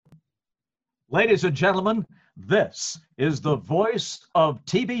Ladies and gentlemen, this is the voice of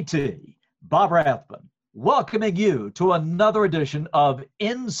TBT, Bob Rathman, welcoming you to another edition of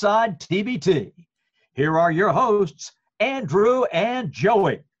Inside TBT. Here are your hosts, Andrew and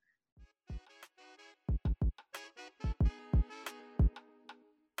Joey.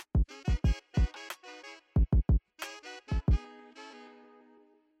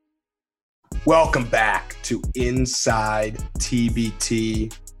 Welcome back to Inside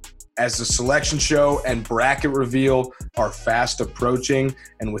TBT. As the selection show and bracket reveal are fast approaching,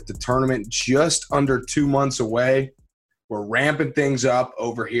 and with the tournament just under 2 months away, we're ramping things up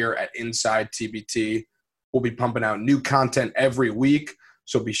over here at Inside TBT. We'll be pumping out new content every week,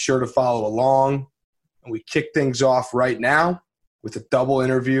 so be sure to follow along. And we kick things off right now with a double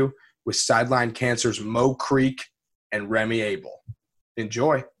interview with Sideline Cancer's Mo Creek and Remy Abel.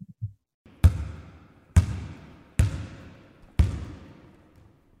 Enjoy.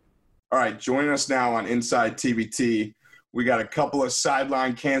 All right, joining us now on Inside TBT, we got a couple of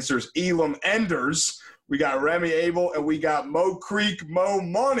Sideline Cancer's Elam Enders. We got Remy Abel and we got Mo Creek, Mo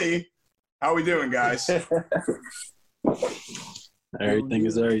Money. How we doing, guys? Everything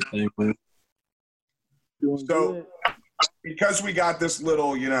is everything, man. So, because we got this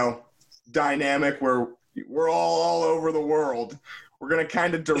little, dynamic where we're all over the world, we're going to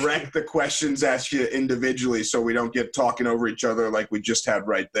kind of direct the questions at you individually so we don't get talking over each other like we just had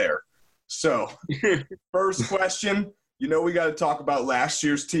right there. So, first question, we got to talk about last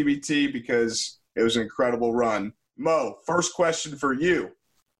year's TBT because it was an incredible run. Mo, first question for you.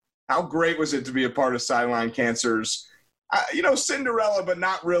 How great was it to be a part of Sideline Cancer's, Cinderella, but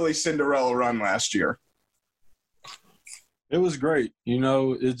not really Cinderella run last year? It was great.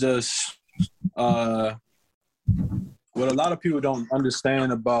 It just what a lot of people don't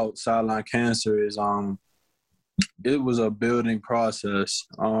understand about Sideline Cancer is it was a building process.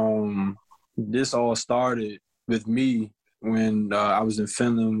 This all started with me when I was in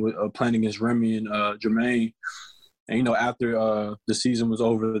Finland playing against Remy and Jermaine. And, after the season was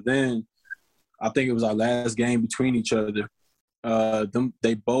over then, I think it was our last game between each other.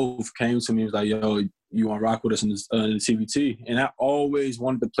 They both came to me and was like, yo, you want to rock with us in the TBT? And I always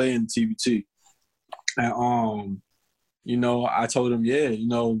wanted to play in the TBT. And, I told them, yeah,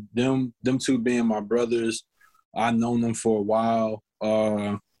 them two being my brothers, I've known them for a while.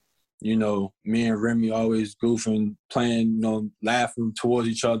 Me and Remy always goofing, playing, laughing towards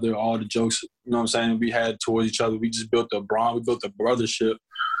each other, all the jokes, we had towards each other. We just built a bond. We built a brothership,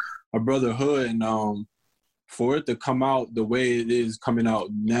 a brotherhood. And for it to come out the way it is coming out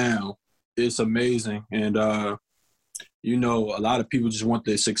now, it's amazing. And, a lot of people just want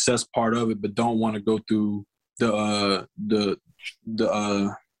the success part of it, but don't want to go through the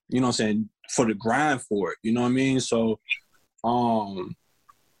for the grind for it. You know what I mean? So, I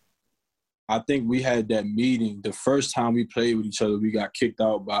think we had that meeting. The first time we played with each other, we got kicked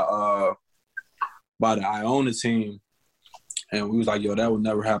out by the Iona team. And we was like, yo, that would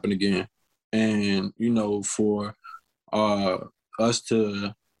never happen again. And, for us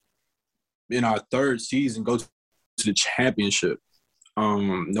to, in our third season, go to the championship,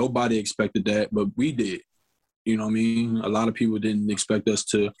 nobody expected that, but we did. You know what I mean? A lot of people didn't expect us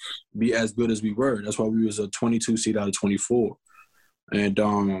to be as good as we were. That's why we was a 22 seed out of 24. And,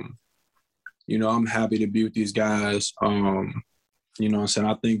 I'm happy to be with these guys. I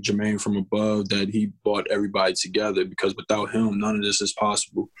think Jermaine from above, that he brought everybody together, because without him, none of this is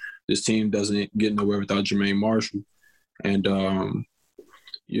possible. This team doesn't get nowhere without Jermaine Marshall. And, I'm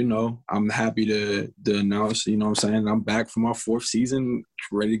happy to announce, I'm back for my fourth season,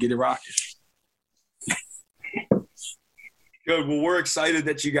 ready to get it rocking. Good. Well, we're excited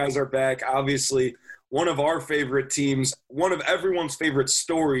that you guys are back. Obviously, one of our favorite teams, one of everyone's favorite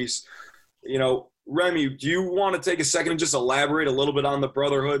stories. Remy, do you want to take a second and just elaborate a little bit on the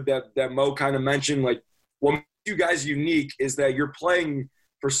brotherhood that Mo kind of mentioned? Like, what makes you guys unique is that you're playing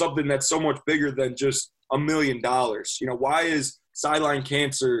for something that's so much bigger than just $1 million. Why is Sideline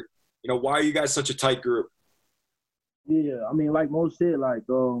Cancer, why are you guys such a tight group? Yeah, like Mo said,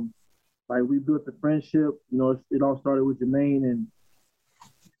 we built the friendship. It all started with Jermaine, and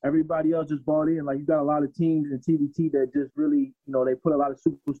everybody else just bought in. You got a lot of teams in TBT that just really, they put a lot of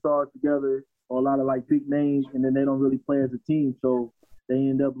superstars together or a lot of big names, and then they don't really play as a team. So they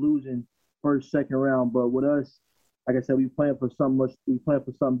end up losing first, second round. But with us, like I said, we playing for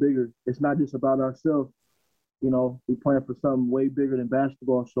something bigger. It's not just about ourselves. We playing for something way bigger than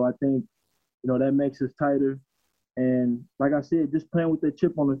basketball. So I think, that makes us tighter. And like I said, just playing with that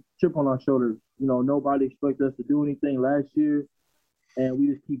chip on our shoulders. Nobody expected us to do anything last year, and we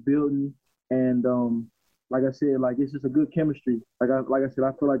just keep building. And like I said, like it's just a good chemistry. Like I said,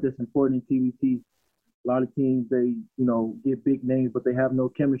 I feel like that's important in TBT. A lot of teams, they, get big names, but they have no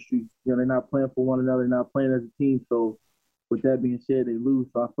chemistry. They're not playing for one another, they're not playing as a team. So with that being said, they lose.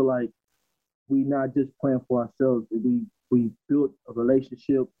 So I feel like we not just playing for ourselves. We built a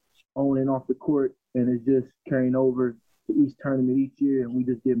relationship on and off the court, and it's just carrying over to each tournament each year, and we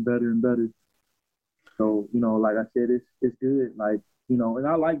just getting better and better. So, like I said, it's good. Like, and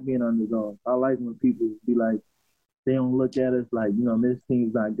I like being underdog. I like when people be like, they don't look at us like, this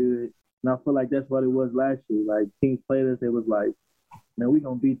team's not good. And I feel like that's what it was last year. Like, teams played us, it was like, man, we're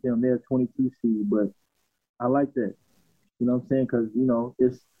going to beat them. They're 22 seed. But I like that. You know what I'm saying? Because,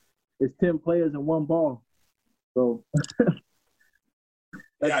 it's 10 players and one ball. So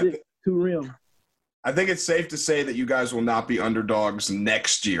that's it. 2 rims. I think it's safe to say that you guys will not be underdogs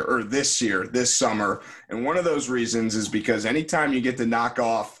next year or this year, this summer. And one of those reasons is because anytime you get to knock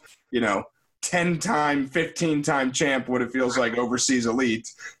off, 10-time, 15-time champ, what it feels like overseas elite,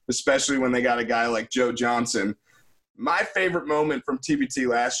 especially when they got a guy like Joe Johnson. My favorite moment from TBT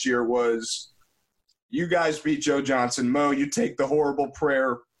last year was you guys beat Joe Johnson. Mo, you take the horrible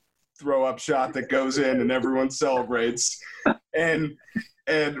prayer throw-up shot that goes in and everyone celebrates. And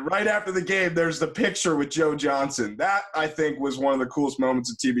right after the game, there's the picture with Joe Johnson. That, I think, was one of the coolest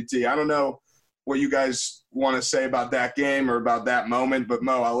moments of TBT. I don't know what you guys want to say about that game or about that moment, but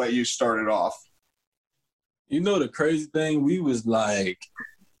Mo, I'll let you start it off. The crazy thing, we was like,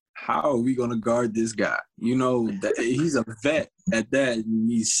 how are we going to guard this guy? He's a vet at that.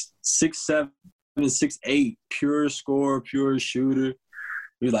 And he's 6'7", 6'8", pure scorer, pure shooter.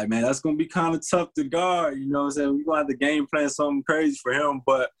 We're like, man, that's going to be kind of tough to guard. You know what I'm saying? We're going to have to game plan something crazy for him.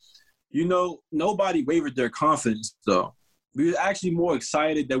 But, nobody wavered their confidence, though. We were actually more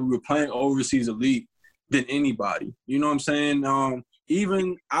excited that we were playing overseas elite than anybody. You know what I'm saying?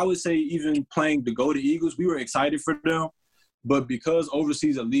 Even playing the Golden Eagles, we were excited for them. But because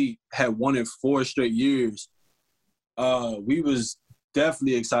overseas elite had won it 4 straight years, we was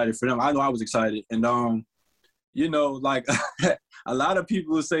definitely excited for them. I know I was excited. And, like a lot of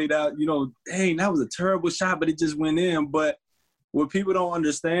people would say that, dang, that was a terrible shot, but it just went in. But what people don't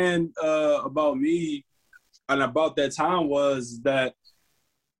understand about me and about that time was that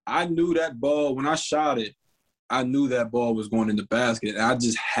I knew that ball, when I shot it, I knew that ball was going in the basket. And I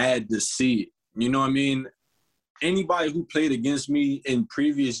just had to see it. You know what I mean? Anybody who played against me in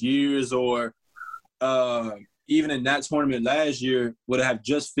previous years or even in that tournament last year would have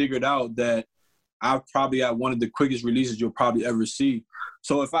just figured out that I probably had one of the quickest releases you'll probably ever see.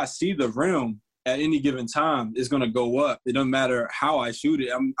 So if I see the rim at any given time, it's going to go up. It doesn't matter how I shoot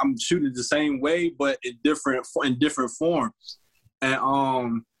it. I'm shooting it the same way, but in different forms.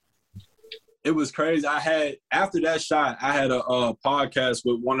 And it was crazy. After that shot, I had a podcast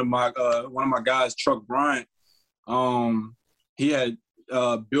with one of my guys, Truck Bryant. He had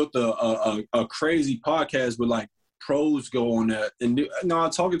built a crazy podcast with like pros go on that. And I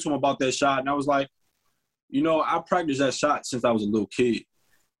was talking to him about that shot, and I was like, I practiced that shot since I was a little kid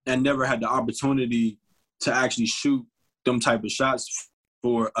and never had the opportunity to actually shoot them type of shots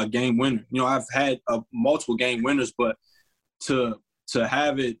for a game winner. I've had multiple game winners, but to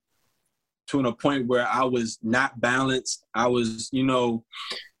have it to a point where I was not balanced, I was,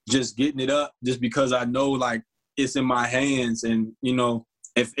 just getting it up just because I know, like, it's in my hands. And,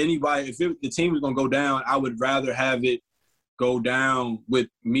 if the team was going to go down, I would rather have it go down with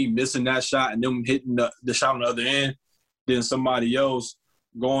me missing that shot and them hitting the shot on the other end than somebody else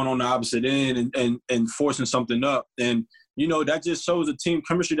going on the opposite end and forcing something up. And, that just shows the team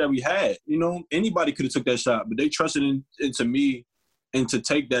chemistry that we had. Anybody could have took that shot, but they trusted into me and to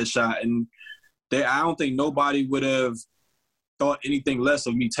take that shot. And I don't think nobody would have thought anything less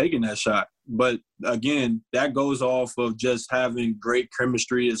of me taking that shot. But again, that goes off of just having great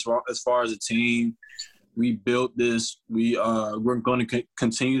chemistry as far as a team. We built this. We're going to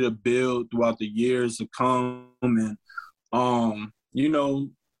continue to build throughout the years to come. And I'm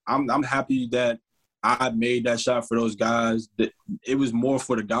happy that I made that shot for those guys. That it was more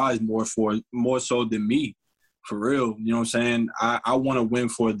for the guys, more so than me, for real. You know what I'm saying? I want to win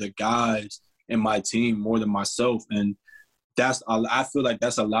for the guys and my team more than myself. And I feel like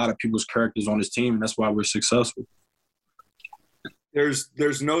that's a lot of people's characters on this team, and that's why we're successful. There's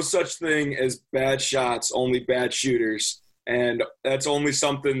no such thing as bad shots, only bad shooters. And that's only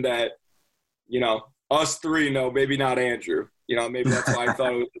something that, us three know, maybe not Andrew. Maybe that's why I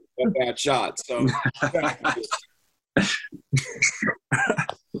thought it was a bad shot. So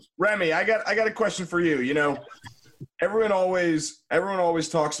Remy, I got a question for you. Everyone always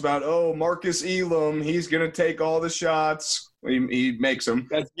talks about, Marcus Elam, he's going to take all the shots. He makes them.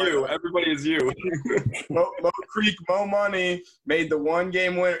 That's you. Everybody is you. Mo Creek, Mo Money made the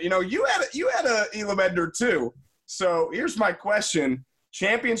 1-game winner. You know, you had a Elam Edner too. So here's my question: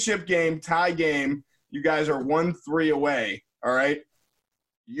 championship game, tie game. You guys are 1-3 away. All right.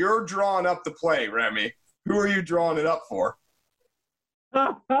 You're drawing up the play, Remy. Who are you drawing it up for?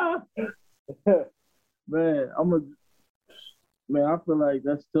 Man, I feel like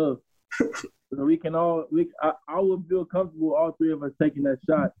that's tough. I would feel comfortable all three of us taking that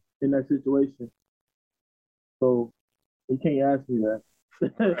shot in that situation. So you can't ask me that.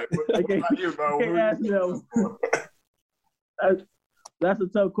 Right. What about you, Mo? Can't ask me that. That's a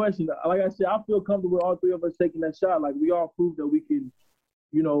tough question. Like I said, I feel comfortable with all three of us taking that shot. Like, we all proved that we can,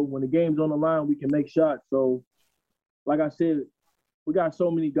 you know, when the game's on the line, we can make shots. So, like I said, we got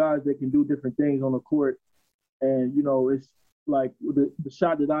so many guys that can do different things on the court. And, you know, it's like the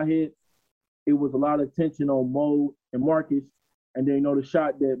shot that I hit, it was a lot of tension on Mo and Marcus. And then, you know, the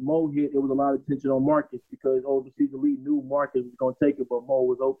shot that Mo hit, it was a lot of tension on Marcus because overseas elite knew Marcus was going to take it, but Mo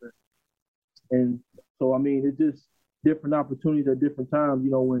was open. And so, I mean, it's just different opportunities at different times. You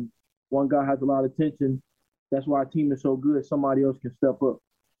know, when one guy has a lot of tension, that's why our team is so good. Somebody else can step up.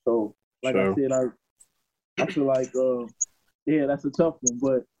 So, like I said, I feel like, yeah, that's a tough one.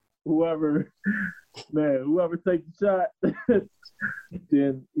 But whoever takes the shot,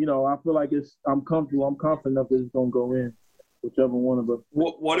 then, you know, I feel like I'm comfortable. I'm confident enough that it's going to go in, whichever one of us.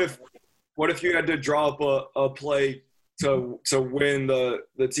 What if you had to draw up a play to win the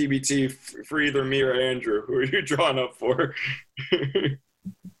TBT for either me or Andrew? Who are you drawing up for?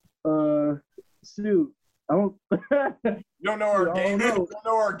 Shoot, I don't. You don't know our games. You don't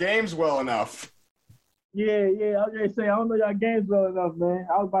know our games well enough. Yeah. I was gonna say I don't know y'all games well enough, man.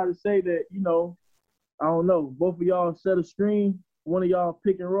 I was about to say that, you know, I don't know. Both of y'all set a screen, one of y'all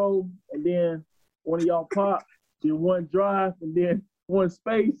pick and roll, and then one of y'all pop, then one drive, and then one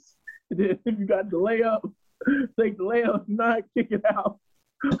space. And then if you got the layup, take the layup, not kick it out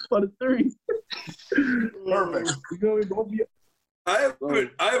for the three. Perfect. I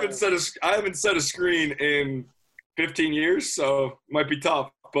haven't set a screen in 15 years, so it might be tough,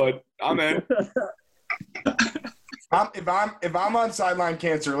 but I'm in. If I'm on sideline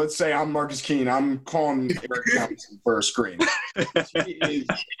cancer, let's say I'm Marcus Keene, I'm calling Eric Johnson for a screen. He is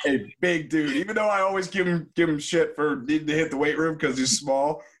a big dude. Even though I always give him shit for needing to hit the weight room because he's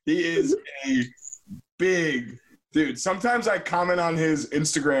small, he is a big dude. Sometimes I comment on his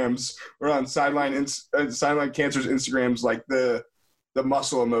Instagrams or on sideline cancer's Instagrams, like the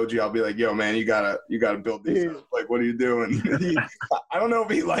muscle emoji. I'll be like, "Yo, man, you gotta build these up. Like, what are you doing?" I don't know if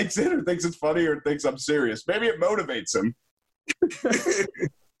he likes it or thinks it's funny or thinks I'm serious. Maybe it motivates him.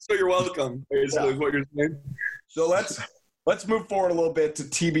 So you're welcome. Basically, is what you're saying. So let's move forward a little bit to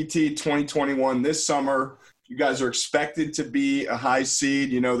TBT 2021 this summer. You guys are expected to be a high seed.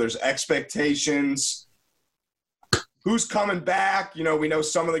 You know, there's expectations. Who's coming back? You know, we know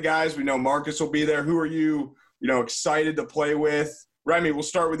some of the guys. We know Marcus will be there. Who are you excited to play with? Remy, we'll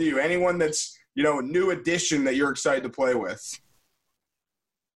start with you. Anyone that's, you know, a new addition that you're excited to play with?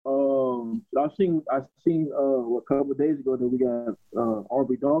 I've seen a couple of days ago that we got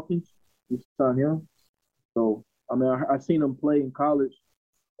Aubrey Dawkins. We signed him. So, I mean, I seen him play in college.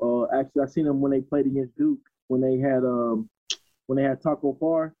 Actually, I seen him when they played against Duke, when they had Taco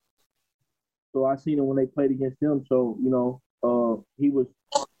Fall. So I seen him when they played against him. So, you know, he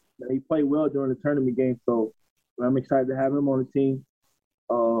played well during the tournament game. So I'm excited to have him on the team.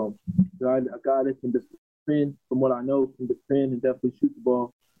 A guy that can defend, from what I know, can defend and definitely shoot the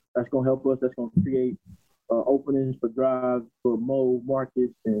ball. That's going to help us. That's going to create openings for drives for Mo,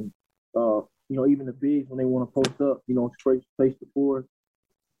 Marcus, and, you know, even the bigs when they want to post up, you know, straight face to forward.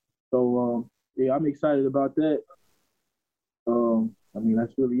 So, yeah, I'm excited about that. I mean,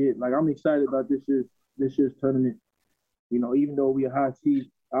 that's really it. Like, I'm excited about this year's tournament. You know, even though we a high seed,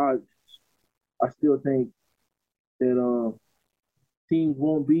 I still think that teams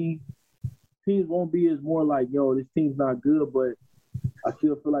won't be as more like, yo, this team's not good, but I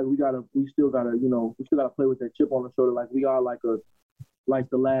still feel like we still gotta play with that chip on the shoulder. Like, we are like the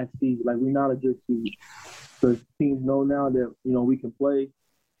last seed. Like, we're not a good seed. Because teams know now that, you know, we can play.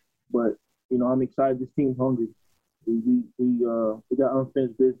 But, you know, I'm excited. This team's hungry. We got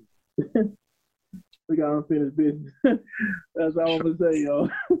unfinished business. We got unfinished business. That's all I'm gonna say, yo.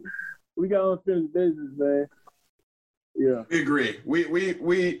 We got unfinished business, man. Yeah. We agree.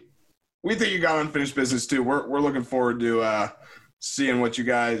 We think you got unfinished business too. We're looking forward to seeing what you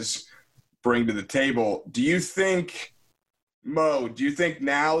guys bring to the table. Do you think, Mo,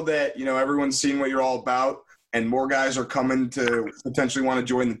 now that, you know, everyone's seen what you're all about and more guys are coming to potentially want to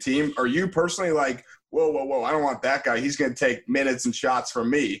join the team, are you personally like whoa, I don't want that guy. He's going to take minutes and shots from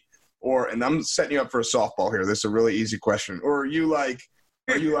me. And I'm setting you up for a softball here. This is a really easy question. Or are you like,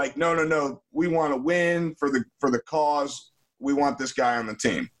 no, we want to win for the cause. We want this guy on the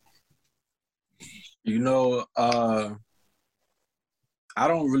team. I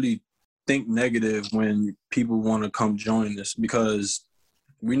don't really think negative when people want to come join us because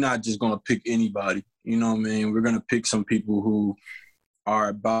we're not just going to pick anybody. You know what I mean? We're going to pick some people who are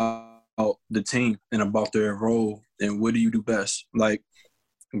about the team and about their role and what do you do best. Like,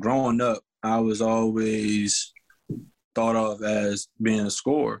 growing up, I was always thought of as being a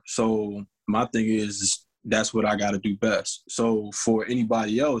scorer. So my thing is that's what I got to do best. So for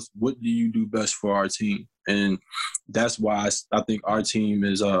anybody else, what do you do best for our team? And that's why I think our team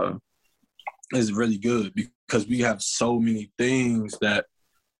is really good because we have so many things that,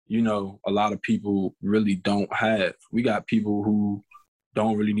 a lot of people really don't have. We got people who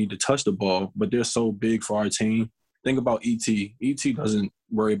don't really need to touch the ball, but they're so big for our team. Think about E.T. E.T. doesn't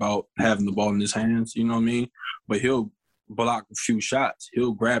worry about having the ball in his hands, you know what I mean? But he'll block a few shots.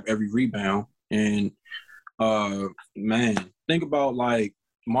 He'll grab every rebound. And, think about, like,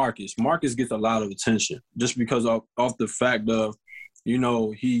 Marcus. Marcus gets a lot of attention just because off the fact of,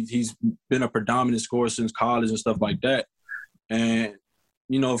 he's been a predominant scorer since college and stuff like that. And,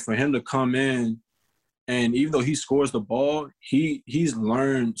 for him to come in, and even though he scores the ball, he's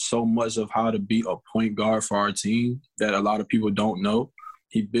learned so much of how to be a point guard for our team that a lot of people don't know.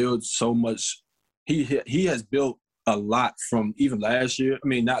 He builds so much. He has built a lot from even last year. I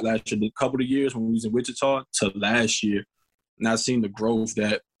mean, not last year, the couple of years when we was in Wichita to last year. And I've seen the growth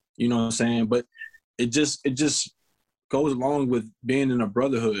that, you know what I'm saying? But it just goes along with being in a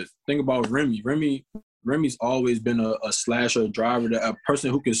brotherhood. Think about Remy. Remy's always been a slasher, a driver, a person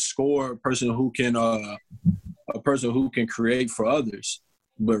who can score, a person who can create for others.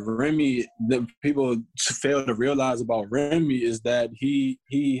 But Remy, the people fail to realize about Remy is that he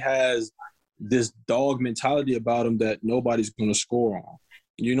has this dog mentality about him that nobody's going to score on.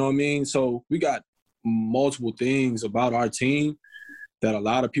 You know what I mean? So we got multiple things about our team that a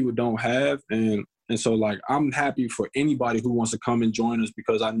lot of people don't have. And so, like, I'm happy for anybody who wants to come and join us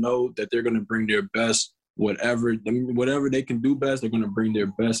because I know that they're going to bring their best. Whatever they can do best, they're going to bring their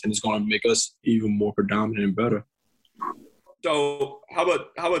best, and it's going to make us even more predominant and better. So how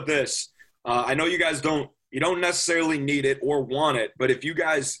about this? I know you guys don't necessarily need it or want it, but if you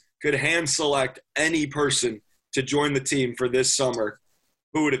guys could hand select any person to join the team for this summer,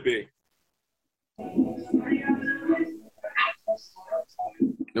 who would it be?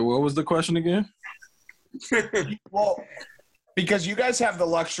 What was the question again? Well, because you guys have the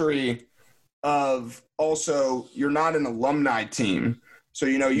luxury of also you're not an alumni team. So,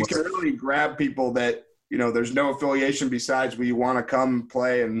 you can really grab people that, there's no affiliation besides we want to come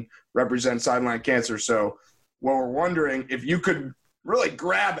play and represent Sideline Cancer. So what we're wondering, if you could really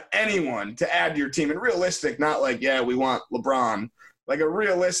grab anyone to add to your team, and realistic, not like, we want LeBron, like a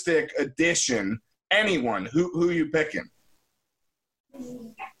realistic addition, anyone, who you picking?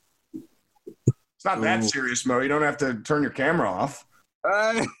 It's not that serious, Mo. You don't have to turn your camera off.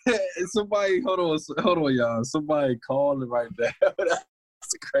 Somebody, hold on, y'all. Somebody calling right now.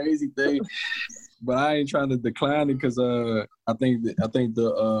 That's a crazy thing. But I ain't trying to decline it because I think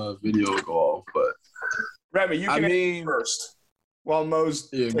the video will go off. But Remy, you can answer first while Mo's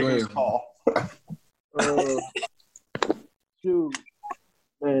taking his call. Shoot,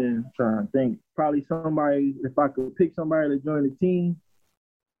 man, I'm trying to think. Probably somebody. If I could pick somebody to join the team,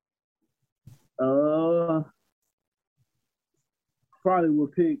 probably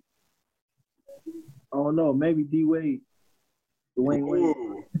would pick. I don't know, maybe D Wade, Dwayne Wade.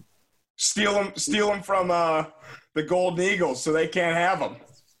 Steal him from the Golden Eagles, so they can't have him.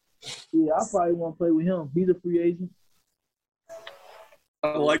 Yeah, I probably want to play with him. He's a free agent.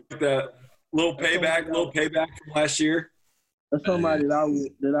 I like that little payback from last year. That's somebody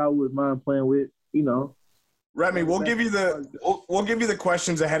that I would mind playing with. Remy, we'll give you the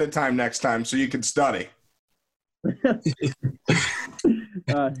questions ahead of time next time so you can study.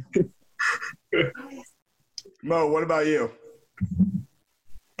 Mo, what about you?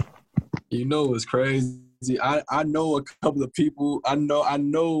 It's crazy. I know a couple of people. I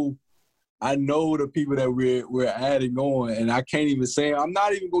know the people that we're adding on, and I can't even say. I'm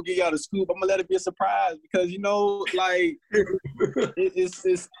not even gonna give y'all the scoop. I'm gonna let it be a surprise because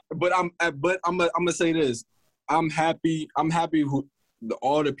it's. But I'm gonna say this. I'm happy. I'm happy with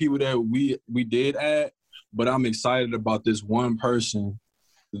all the people that we did add, but I'm excited about this one person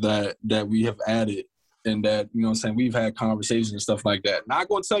that we have added. And that, we've had conversations and stuff like that. Not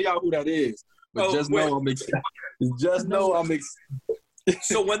going to tell y'all who that is, but know I'm excited. Just know I'm excited.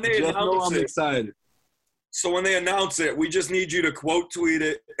 So when they I'm excited. So when they announce it, we just need you to quote tweet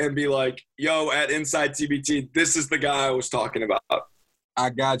it and be like, "Yo, at Inside TBT, this is the guy I was talking about." I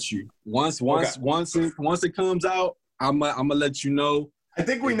got you. Once it comes out, I'm gonna let you know. I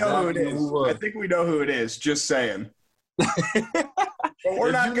think we know who it is. I think we know who it is. Just saying. But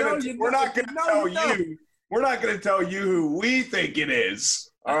we're not gonna tell you who we think it is.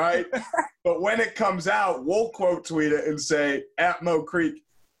 All right. But when it comes out, we'll quote tweet it and say at Mo Creek,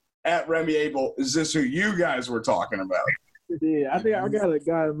 at Remy Abel, is this who you guys were talking about? Yeah, I think I got a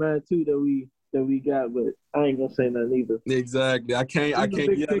guy in mind too that we got, but I ain't gonna say nothing either. Exactly. I can't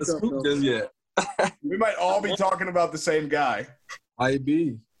get the scoop just yet. We might all be talking about the same guy. Might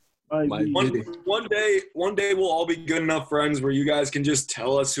be. One day we'll all be good enough friends where you guys can just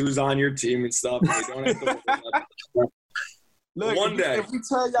tell us who's on your team and stuff. And we don't have to worry about that. Look, if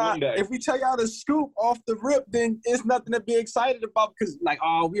we tell y'all the scoop off the rip, then it's nothing to be excited about because, like,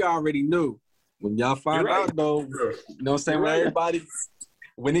 we already knew. When y'all find out, though, you know what I'm saying? When everybody,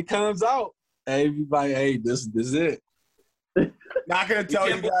 when it comes out, everybody, hey, this is it. Not going to tell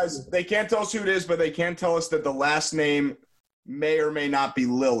you guys. They can't tell us who it is, but they can tell us that the last name may or may not be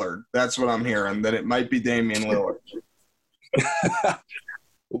Lillard. That's what I'm hearing, that it might be Damian Lillard.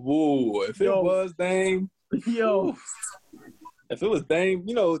 Ooh, if it was Dame. Yo. If it was Dame,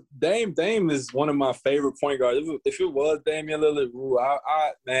 Dame is one of my favorite point guards. If it was Damian Lillard,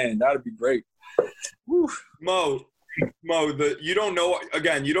 man, that'd be great. Woo. Mo, you don't know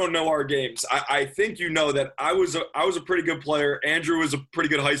our games. I think you know that I was a pretty good player. Andrew was a pretty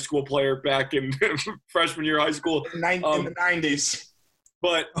good high school player back in freshman year of high school. In the 90s.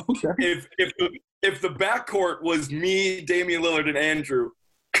 But if the backcourt was me, Damian Lillard, and Andrew,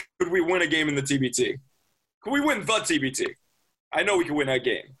 could we win a game in the TBT? Could we win the TBT? I know we can win that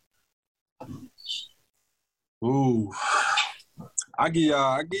game. Ooh. I give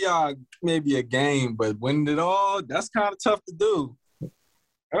y'all maybe a game, but winning it all, that's kind of tough to do. All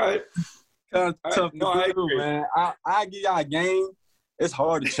right. Kind of tough to do, I agree. Man. I give y'all a game. It's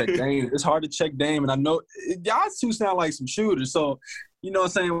hard to check Dame. And I know y'all two sound like some shooters. So, you know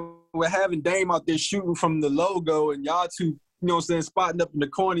what I'm saying? We're having Dame out there shooting from the logo and y'all two, you know what I'm saying, spotting up in the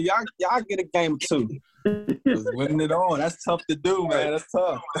corner. Y'all get a game or two. Winning it all, that's tough to do, man. That's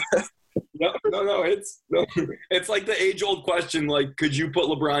tough. No. It's like the age-old question, like, could you put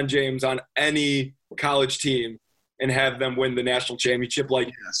LeBron James on any college team and have them win the national championship? Like,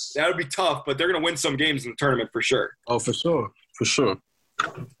 yes. That would be tough, but they're going to win some games in the tournament for sure. Oh, for sure. For sure.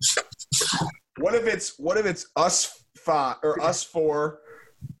 What if it's us five or us four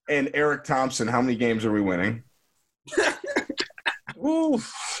and Eric Thompson? How many games are we winning?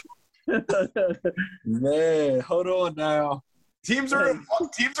 Oof. Man, hold on now. Teams are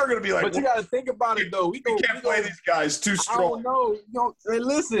gonna be like, but you gotta think about it though. We can't play these guys too strong. I don't know. Hey,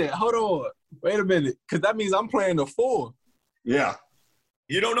 listen, hold on. Wait a minute, because that means I'm playing the 4. Yeah.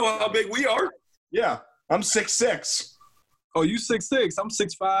 You don't know how big we are. Yeah, I'm 6'6". Oh, you 6'6". I'm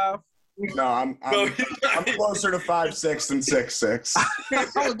 6'5". No, I'm closer to 5'6" than 6'6". I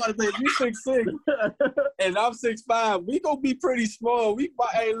was about to say you 6'6", and I'm 6'5". We gonna be pretty small.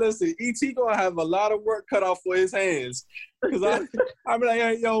 Hey, listen, ET gonna have a lot of work cut off for his hands. Cause I'm like,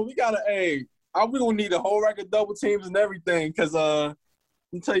 hey, yo, we gonna need a whole rack of double teams and everything. Cause let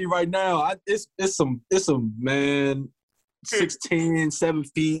me tell you right now, it's some man, 6'10", 7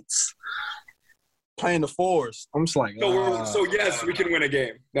 feet. Playing the 4s. I'm just like, so yes, we can win a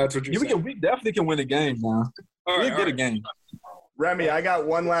game. That's what you're saying. We definitely can win a game now. We'll get a game. Remy, I got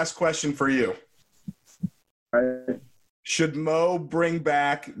one last question for you. All right. Should Mo bring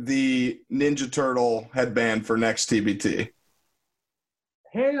back the Ninja Turtle headband for next TBT?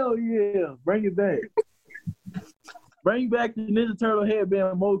 Hell yeah. Bring it back. Bring back the Ninja Turtle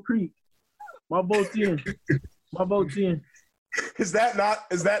headband, Mo Creek. My vote's in. Is that not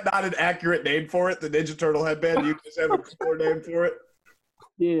an accurate name for it? The Ninja Turtle headband? You just have a cooler name for it?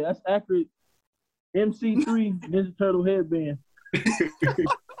 Yeah, that's accurate. MC3 Ninja Turtle headband.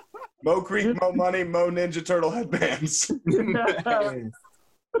 Mo Creek, Mo Money, Mo Ninja Turtle headbands.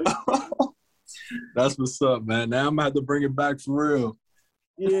 That's what's up, man. Now I'm gonna have to bring it back for real.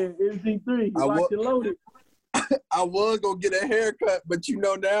 Yeah, MC3. You locked and loaded. I was gonna get a haircut, but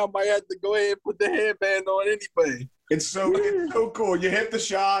now I might have to go ahead and put the headband on anyway. It's so cool. You hit the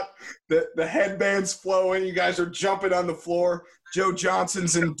shot, the headband's flowing, you guys are jumping on the floor. Joe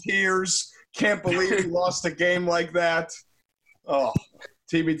Johnson's in tears. Can't believe he lost a game like that. Oh,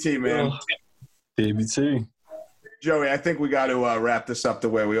 TBT, man. TBT. Joey, I think we got to wrap this up the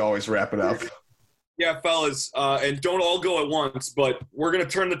way we always wrap it up. Yeah, fellas, and don't all go at once, but we're going to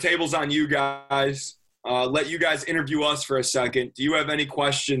turn the tables on you guys. Let you guys interview us for a second. Do you have any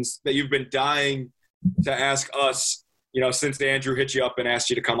questions that you've been dying to ask us, since Andrew hit you up and asked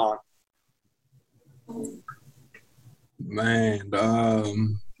you to come on? Man,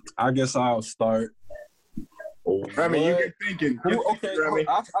 I guess I'll start. Remy, you get thinking. Okay, Remy.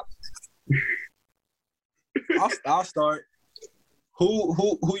 I'll start.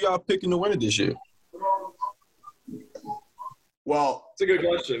 Who y'all picking to win it this year? Well, It's a good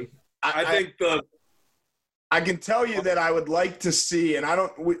question. I think I can tell you that I would like to see, and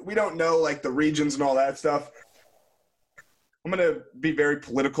we don't know like the regions and all that stuff. I'm going to be very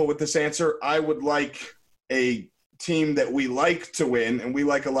political with this answer. I would like a team that we like to win, and we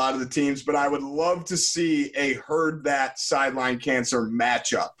like a lot of the teams, but I would love to see a Heard That Sideline Cancer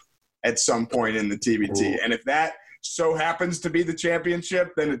matchup at some point in the TBT. And if that so happens to be the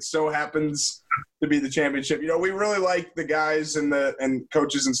championship, then it so happens to be the championship. We really like the guys and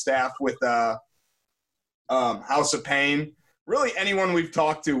coaches and staff with House of Pain. Really, anyone we've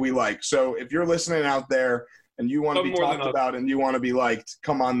talked to, we like. So if you're listening out there and you want to be talked about and you want to be liked,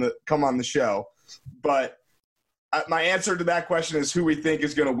 come on the show. But my answer to that question is who we think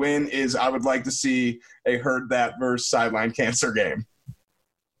is going to win is I would like to see a Heard That versus Sideline Cancer game.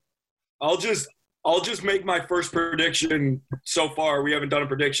 I'll just make my first prediction so far. We haven't done a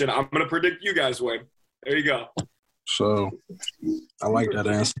prediction. I'm going to predict you guys win. There you go. So I like that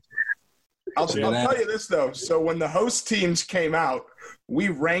answer. I'll tell you this, though. So when the host teams came out, we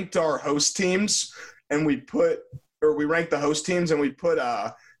ranked our host teams and we ranked the host teams and we put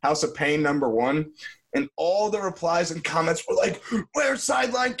House of Pain #1. And all the replies and comments were like, where's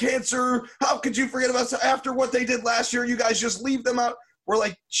Sideline Cancer? How could you forget about after what they did last year? You guys just leave them out. We're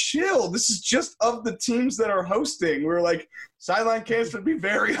like, chill. This is just of the teams that are hosting. We're like, Sideline Cancer would be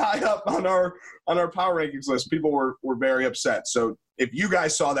very high up on our power rankings list. People were very upset. So if you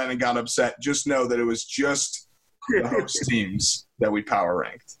guys saw that and got upset, just know that it was just the host teams that we power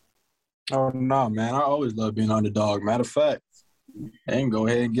ranked. Oh, no, man. I always love being underdog. Matter of fact, and go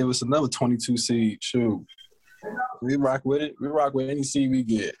ahead and give us another 22 seed. Shoot. We rock with it. We rock with any seed we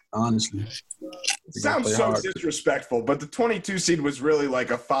get, honestly. Sounds so disrespectful, but the 22 seed was really like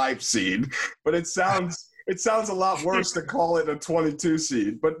a 5 seed. But it sounds a lot worse to call it a 22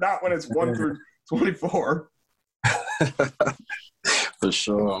 seed, but not when it's 1 through 24. For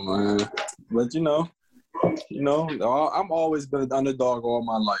sure, man. But I'm always been an underdog all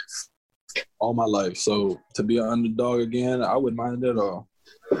my life. So to be an underdog again, I wouldn't mind it at all.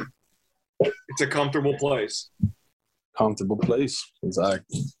 It's a comfortable place. Comfortable place,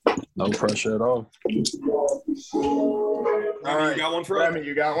 exactly. No pressure at all. All right, you got one for Remy?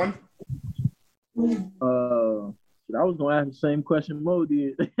 You got one? I was gonna ask the same question Mo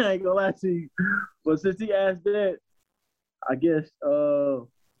did. I ain't gonna lie to you, but since he asked that, I guess who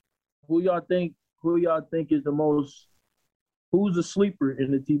y'all think is the most? Who's a sleeper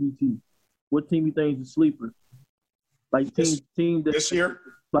in the TBT? What team you think is a sleeper? Like team that, this year?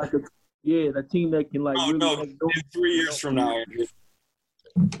 Like the team that can like. Oh really no! In 3 years from now, Andrew.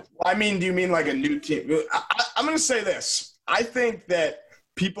 I mean, do you mean like a new team? I'm going to say this. I think that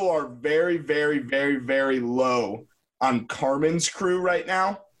people are very, very, very, very low on Carmen's crew right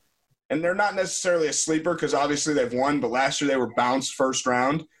now. And they're not necessarily a sleeper because obviously they've won, but last year they were bounced first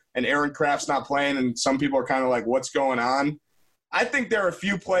round. And Aaron Kraft's not playing, and some people are kind of like, what's going on? I think there are a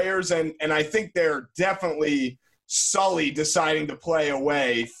few players, and I think they're definitely Sully deciding to play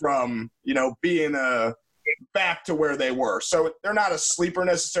away from, being back to where they were. So they're not a sleeper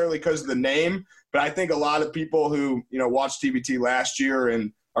necessarily because of the name, but I think a lot of people who, watched TBT last year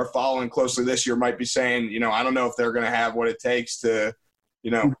and are following closely this year might be saying, I don't know if they're going to have what it takes to,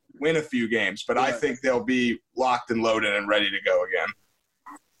 win a few games, but I think they'll be locked and loaded and ready to go again.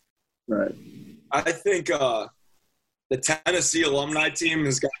 Right. I think the Tennessee alumni team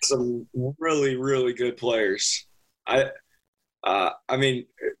has got some really, really good players. I mean,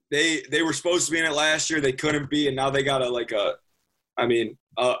 they were supposed to be in it last year. They couldn't be, and now they got a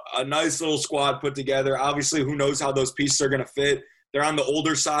nice little squad put together. Obviously, who knows how those pieces are going to fit. They're on the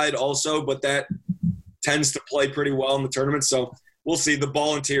older side also, but that tends to play pretty well in the tournament. So we'll see. The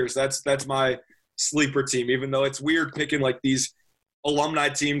Volunteers, that's my sleeper team, even though it's weird picking like these alumni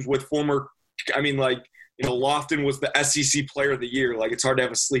teams with former – Lofton was the SEC player of the year. Like, it's hard to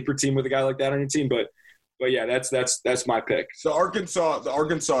have a sleeper team with a guy like that on your team, but yeah, that's my pick. So the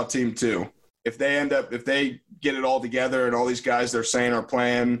Arkansas team too. If they get it all together and all these guys they're saying are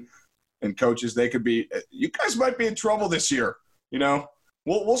playing and coaches, you guys might be in trouble this year.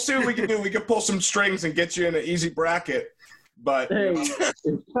 We'll see what we can do. We can pull some strings and get you in an easy bracket, but you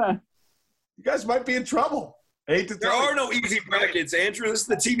guys might be in trouble. I hate to tell you. There are no easy brackets, Andrew. This is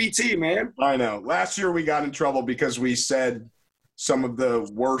the TBT, man. I know. Last year we got in trouble because we said some of the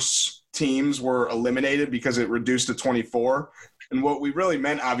worst teams were eliminated because it reduced to 24. And what we really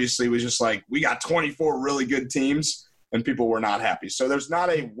meant, obviously, was just like we got 24 really good teams, and people were not happy. So there's not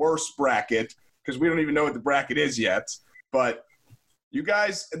a worse bracket because we don't even know what the bracket is yet. But you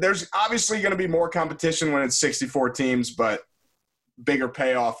guys, there's obviously going to be more competition when it's 64 teams, but bigger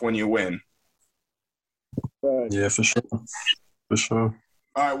payoff when you win. Yeah, for sure. For sure.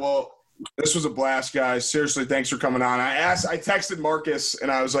 All right, well, this was a blast, guys. Seriously, thanks for coming on. I texted Marcus, and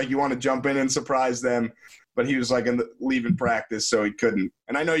I was like, you want to jump in and surprise them? But he was like leaving practice, so he couldn't.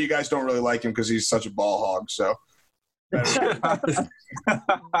 And I know you guys don't really like him because he's such a ball hog, so. That's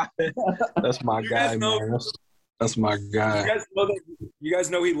my guy, man. That's my guy. You guys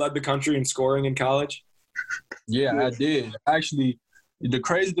know he led the country in scoring in college? Yeah, I did. Actually, the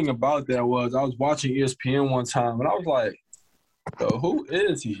crazy thing about that was I was watching ESPN one time, and I was like, who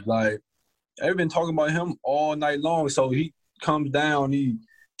is he? Like, they've been talking about him all night long. So he comes down, he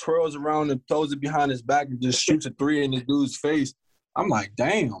twirls around and throws it behind his back and just shoots a three in the dude's face. I'm like,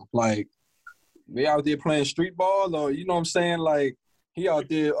 damn. Like, we out there playing street ball, or, you know what I'm saying? Like, he out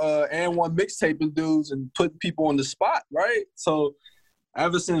there and one mixtaping dudes and putting people on the spot, right? So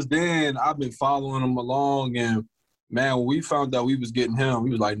ever since then, I've been following him along. And, man, when we found out we was getting him,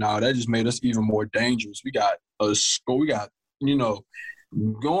 we was like, nah, that just made us even more dangerous. We got a score. We got, you know,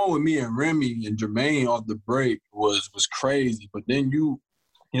 going with me and Remy and Jermaine off the break was crazy. But then you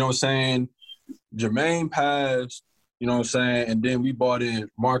know what I'm saying, Jermaine passed, you know what I'm saying, and then we brought in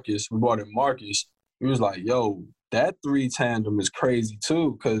Marcus. We was like, yo, that three tandem is crazy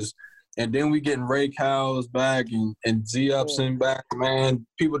too, and then we getting Ray Cowles back and Z Upson back, man,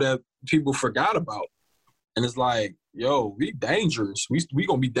 people that people forgot about. And it's like, yo, we dangerous. We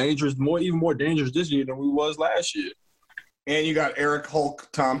gonna be dangerous, even more dangerous this year than we was last year. And you got Eric Hulk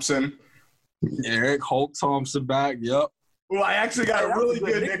Thompson. Eric Hulk Thompson back, yep. Well, I actually got a really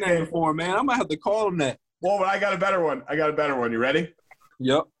good nickname for him, man. I might have to call him that. Well, but I got a better one. You ready?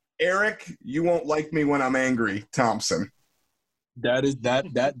 Yep. Eric, you won't like me when I'm angry, Thompson. That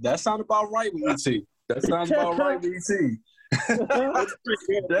sounds about right with ET. That sounds about right with ET.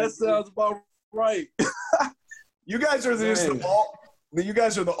 That sounds about right. You guys are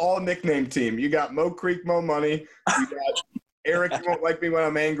the all nickname team. You got Mo Creek, Mo Money. You got Eric, you won't like me when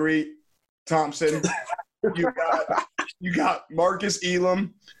I'm angry, Thompson. You got Marcus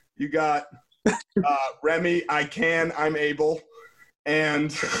Elam. You got Remy, I'm able.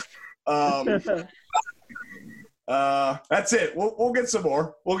 And that's it. We'll get some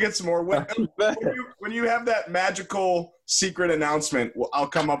more. When you have that magical secret announcement, I'll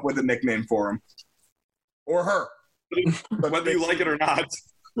come up with a nickname for him. Or her. Whether you like it or not.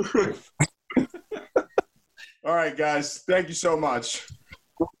 All right, guys. Thank you so much.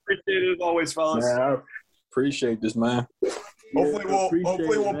 Appreciate it as always, fellas. Man, I appreciate this, man. Hopefully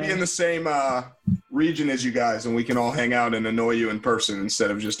we'll be in the same region as you guys, and we can all hang out and annoy you in person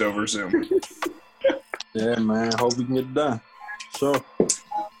instead of just over Zoom. Yeah, man. Hope we can get it done. So.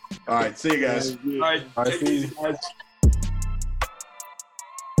 All right. See you guys. All right. See you guys.